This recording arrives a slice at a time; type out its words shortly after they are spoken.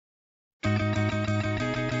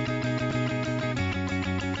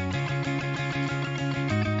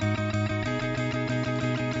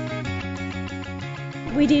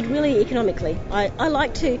we did really economically. I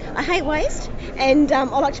hate waste, and I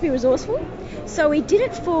like to be resourceful. So we did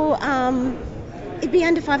it for, it'd be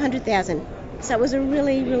under 500,000. So it was a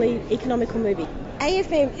really, really economical movie.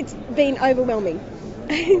 AFM, it's been overwhelming.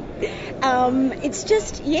 It's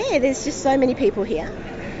just, there's just so many people here.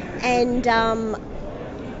 And and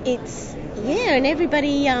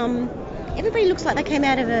everybody looks like they came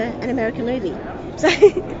out of an American movie.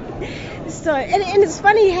 So and it's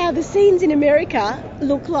funny how the scenes in America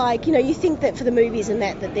look like, you think that for the movies and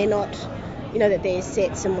that they're not, that they're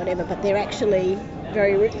sets and whatever, but they're actually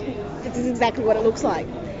this is exactly what it looks like.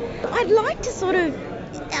 I'd like to sort of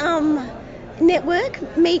network,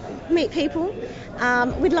 meet people.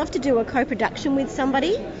 We'd love to do a co-production with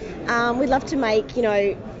somebody. We'd love to make,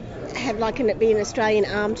 have be an Australian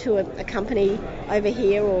arm to a company over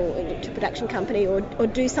here, or to a production company, or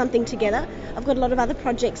do something together. I've got a lot of other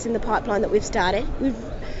projects in the pipeline that we've started.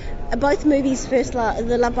 Both movies,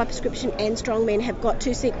 The Love by Prescription and Strong Men, have got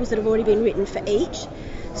 2 sequels that have already been written for each.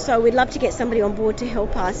 So we'd love to get somebody on board to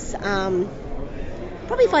help us.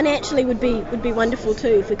 Probably financially would be wonderful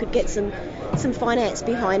too, if we could get some finance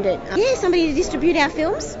behind it. Somebody to distribute our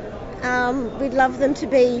films. We'd love them to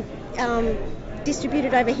be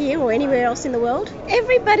distributed over here or anywhere else in the world.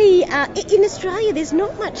 Everybody in Australia, there's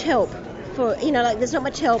not much help there's not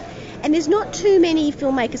much help, and there's not too many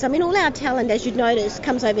filmmakers. I mean, all our talent, as you'd notice,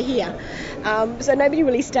 comes over here, so nobody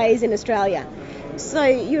really stays in Australia. So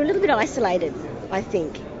you're a little bit isolated, I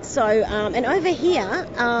think. So and over here,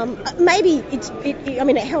 maybe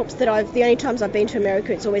it helps that the only times I've been to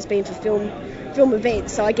America, it's always been for film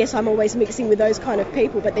events. So I guess I'm always mixing with those kind of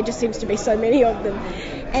people, but there just seems to be so many of them.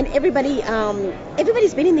 And everybody's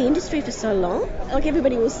been in the industry for so long. Like,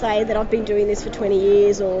 everybody will say that I've been doing this for 20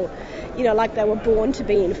 years, or like they were born to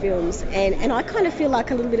be in films. And I kind of feel like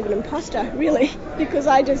a little bit of an imposter, really, because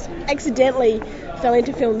I just accidentally fell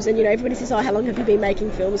into films. And everybody says, how long have you been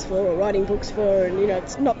making films for, or writing books for? And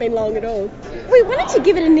it's not been long at all. We wanted to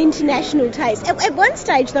give it an international taste. At one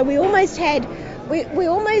stage, though, we almost had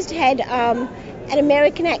an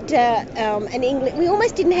American actor, an English. We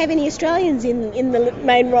almost didn't have any Australians in the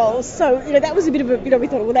main roles. So that was a bit of a we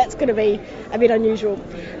thought, well, that's going to be a bit unusual,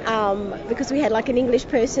 because we had like an English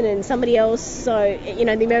person and somebody else. So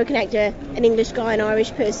the American actor, an English guy, an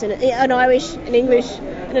Irish person, an Irish, an English,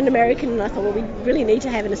 and an American. And I thought, well, we really need to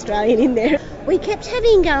have an Australian in there. We kept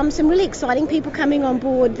having some really exciting people coming on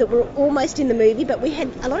board that were almost in the movie, but we had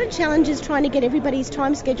a lot of challenges trying to get everybody's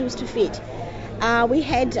time schedules to fit. We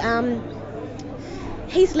had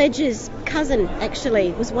Heath Ledger's cousin,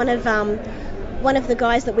 actually, was one of the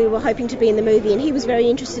guys that we were hoping to be in the movie, and he was very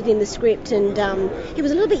interested in the script. And he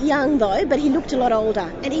was a little bit young, though, but he looked a lot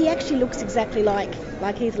older, and he actually looks exactly like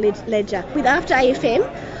Heath Ledger. After AFM,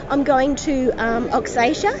 I'm going to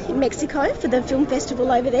Oaxaca in Mexico for the film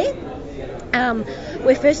festival over there.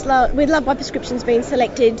 With Love by Prescription's been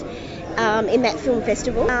selected in that film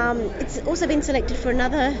festival. It's also been selected for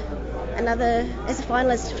another as a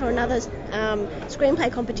finalist for another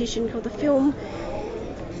screenplay competition called the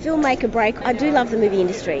Filmmaker Break. I do love the movie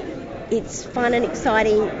industry. It's fun and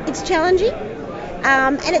exciting. It's challenging,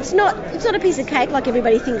 and it's not a piece of cake like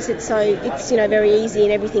everybody thinks. It's very easy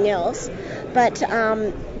and everything else, but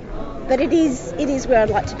it is where I'd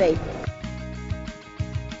like to be.